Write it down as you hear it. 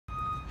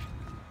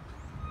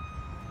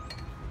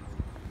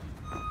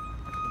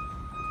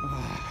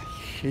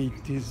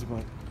hate this,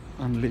 but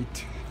I'm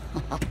late.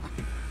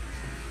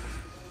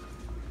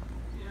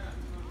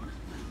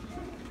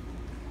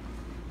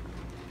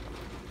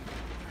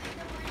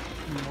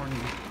 Good morning.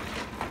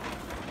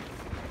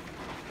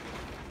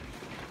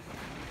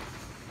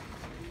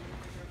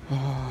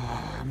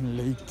 Oh, I'm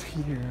late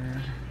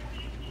here.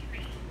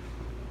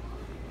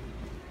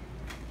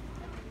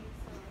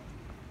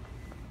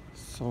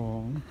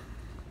 So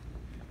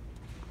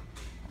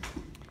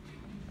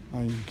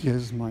I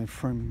guess my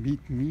friend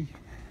beat me.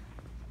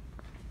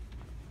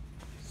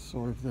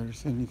 So if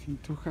there's anything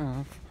to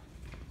have,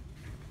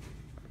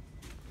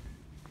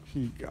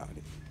 he got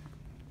it.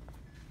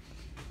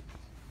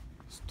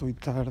 Estoy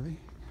tarde.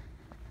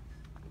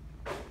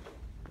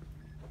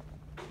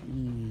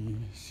 Y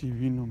si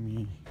vino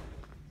mi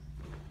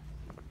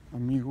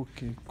amigo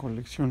que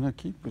colecciona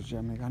aquí, pues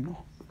ya me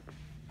ganó.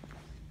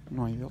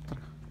 No hay de otra.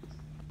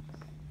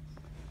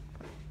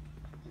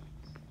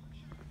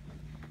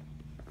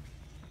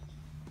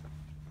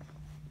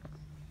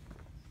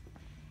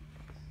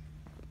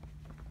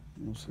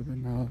 No se ve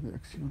nada de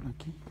acción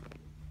aquí.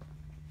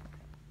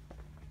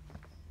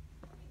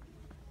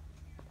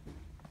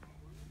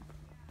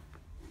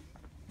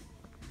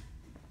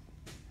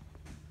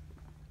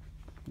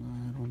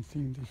 I don't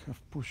think they have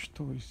push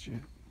toys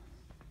yet.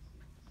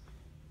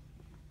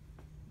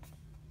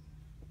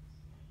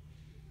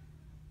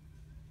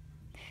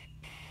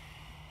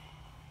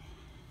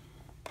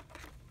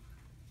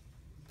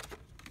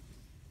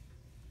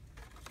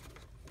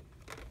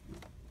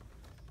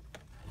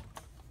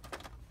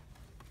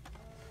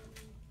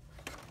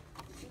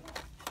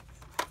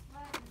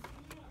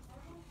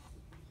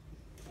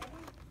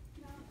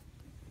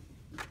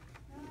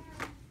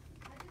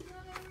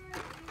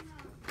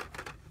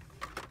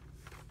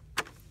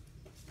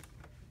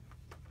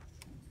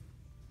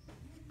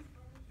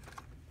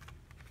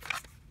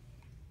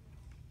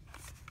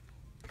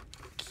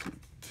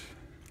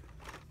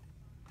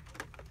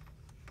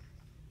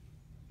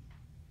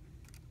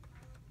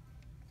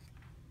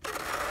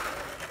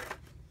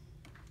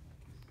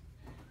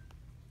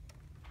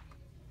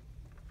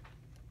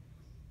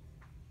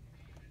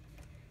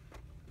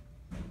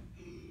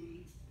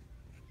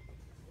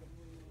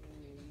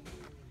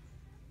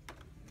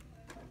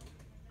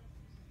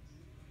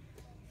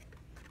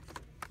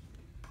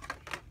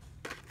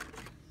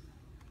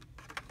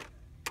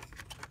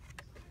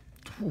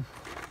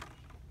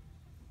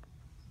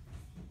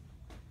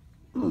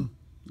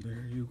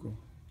 There you go.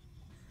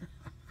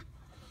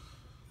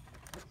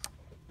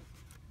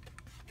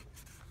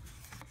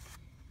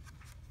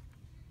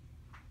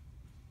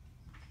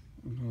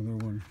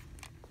 Another one.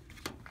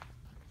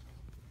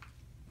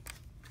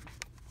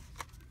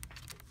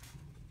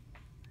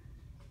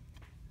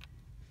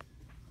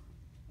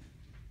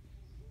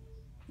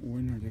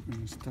 When are they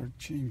going to start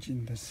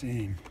changing the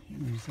same?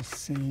 It's the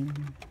same.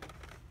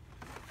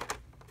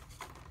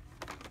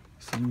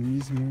 Es el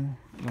mismo,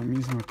 la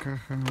misma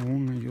caja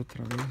una y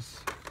otra vez.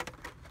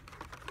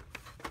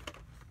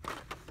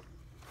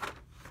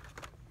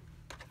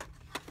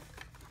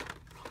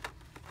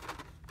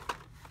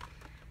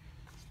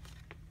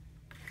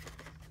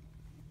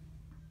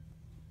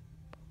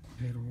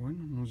 Pero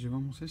bueno, nos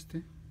llevamos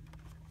este.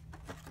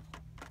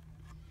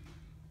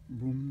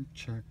 Boom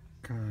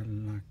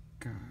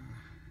Shakalaka.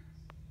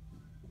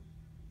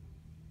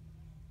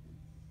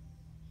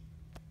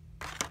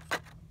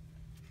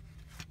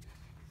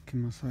 ¿Qué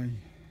más hay?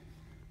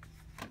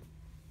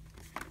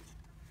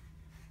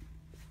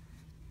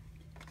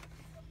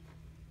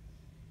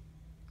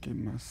 ¿Qué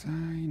más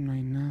hay? No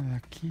hay nada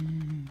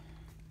aquí.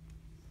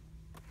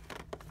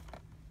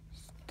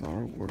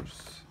 Star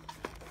Wars.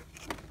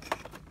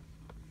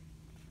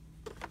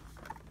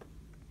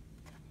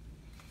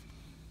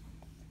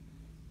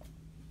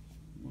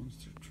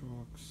 Monster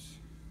trucks.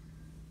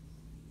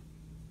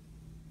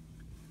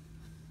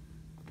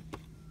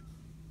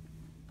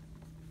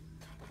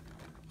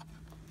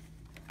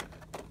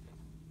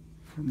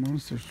 For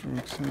monster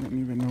trucks, I don't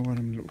even know what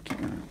I'm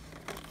looking at.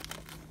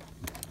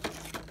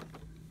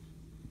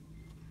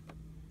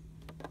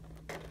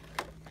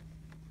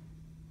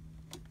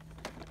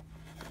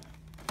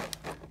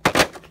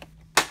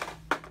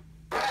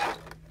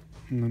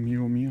 Un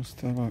amigo mío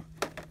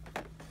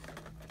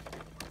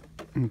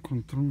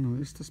encontró una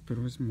de estas,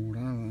 pero es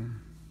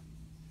morada.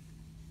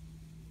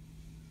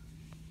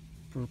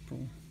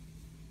 Purple.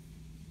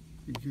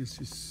 I guess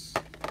it's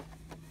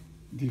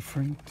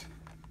different.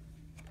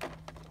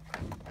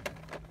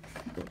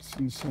 But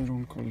since I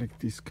don't collect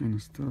this kind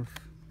of stuff,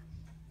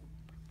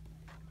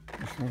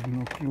 I have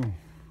no clue.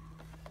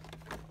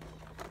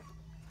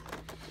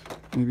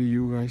 Maybe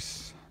you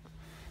guys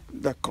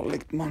that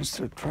collect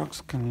monster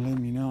trucks can let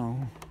me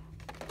know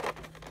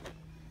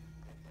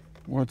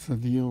what's the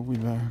deal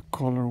with the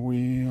color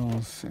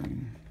wheels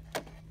and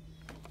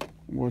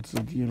what's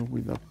the deal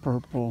with the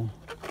purple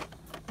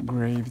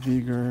grave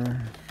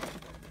digger.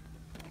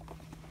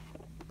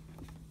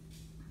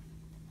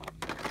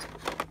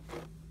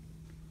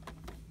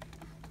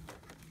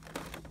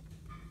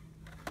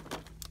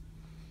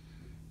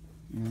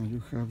 Now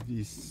you have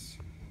this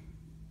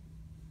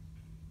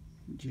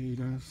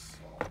polleras.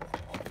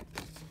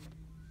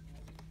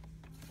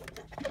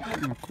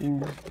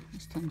 Cool.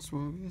 Están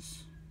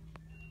suaves,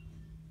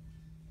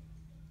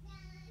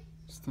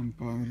 están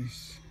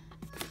padres,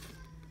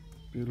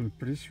 pero el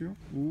precio,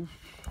 uff.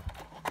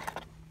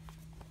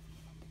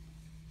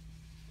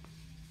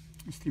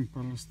 Este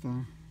Impala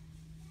está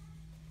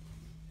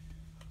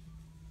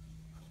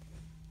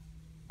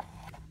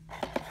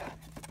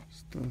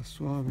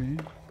suave.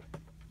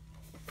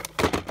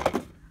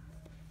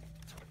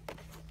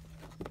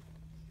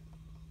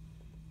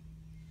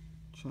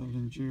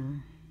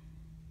 Challenger.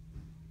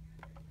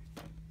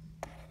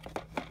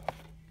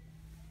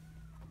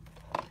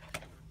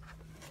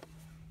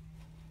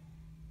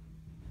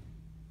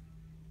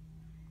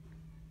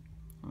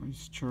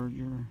 Ice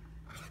Charger.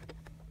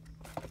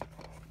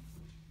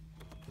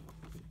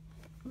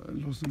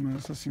 Los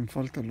demás hacen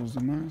falta, los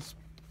demás.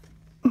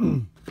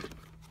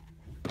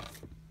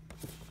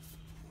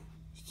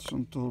 Estos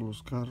son todos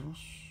los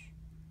carros.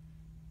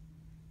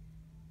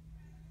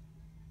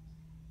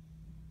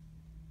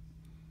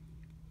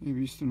 He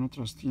visto en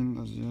otras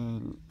tiendas ya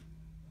el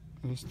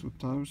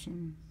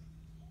S2000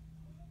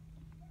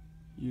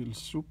 y el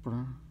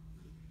Supra.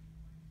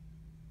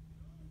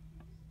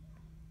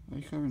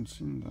 I haven't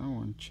seen that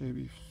one.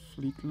 Chevy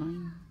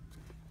Fleetline.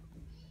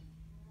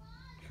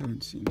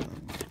 Haven't seen that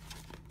one.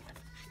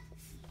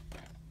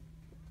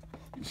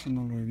 Ese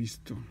no lo he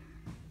visto.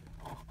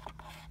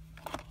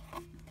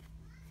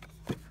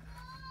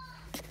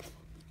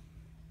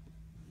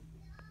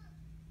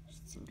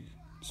 Este es el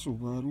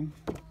Subaru.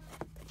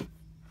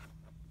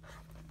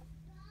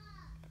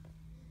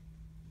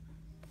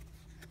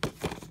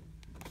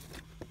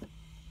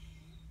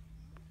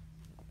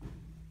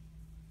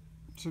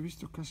 He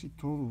visto casi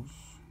todos,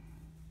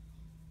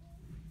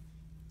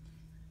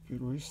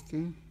 pero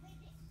este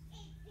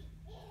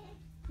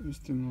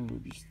no lo he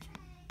visto.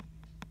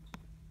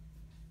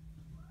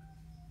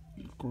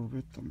 El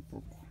Corvette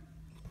tampoco.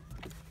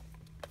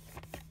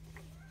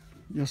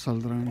 Ya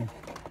saldrán.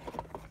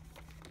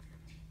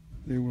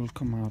 They will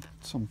come out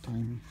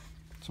sometime,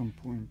 at some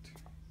point.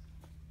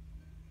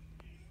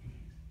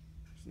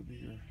 It's a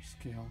bigger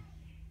scale.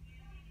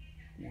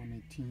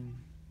 118.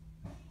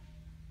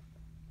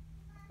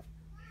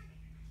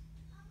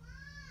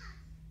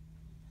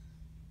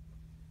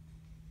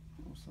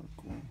 So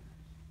cool.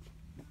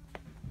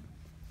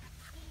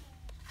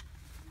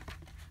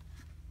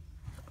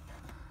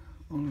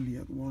 Only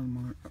at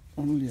Walmart,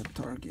 only at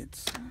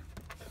Targets.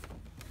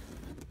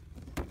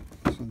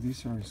 So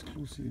these are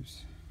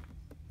exclusives,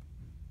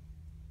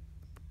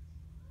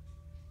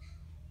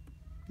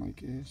 I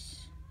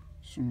guess.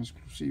 Son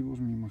exclusivos,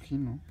 me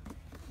imagino.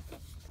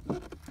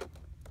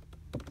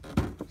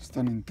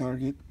 Están en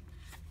Target,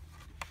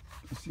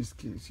 así es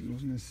que si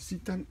los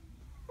necesitan,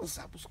 pues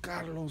a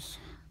buscarlos.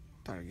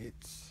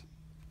 Targets.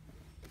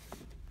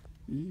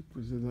 Y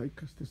pues de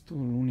diecast es todo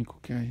lo único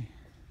que hay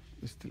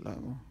de este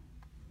lado.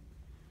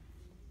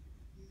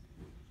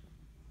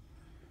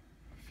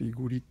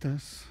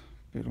 Figuritas,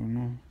 pero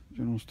no,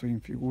 yo no estoy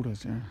en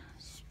figuras ya,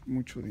 es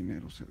mucho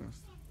dinero se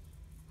gasta.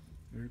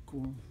 Very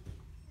cool.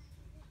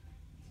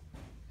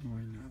 No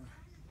hay nada.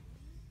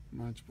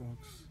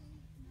 Matchbox.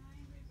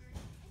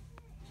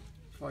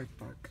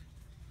 5-pack.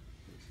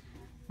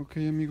 Ok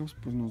amigos,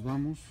 pues nos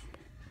vamos.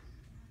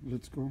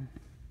 Let's go.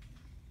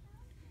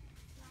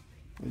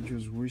 I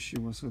just wish it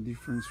was a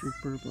different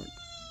Super, but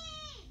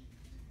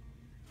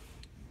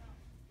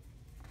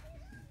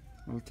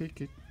I'll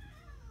take it.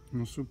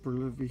 No Super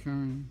left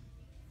behind.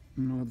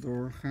 No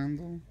door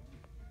handle.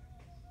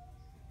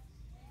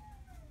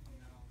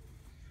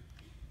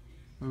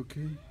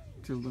 Okay,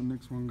 till the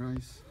next one,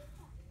 guys.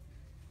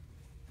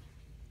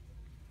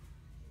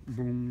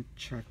 Boom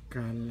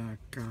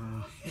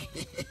chakalaka.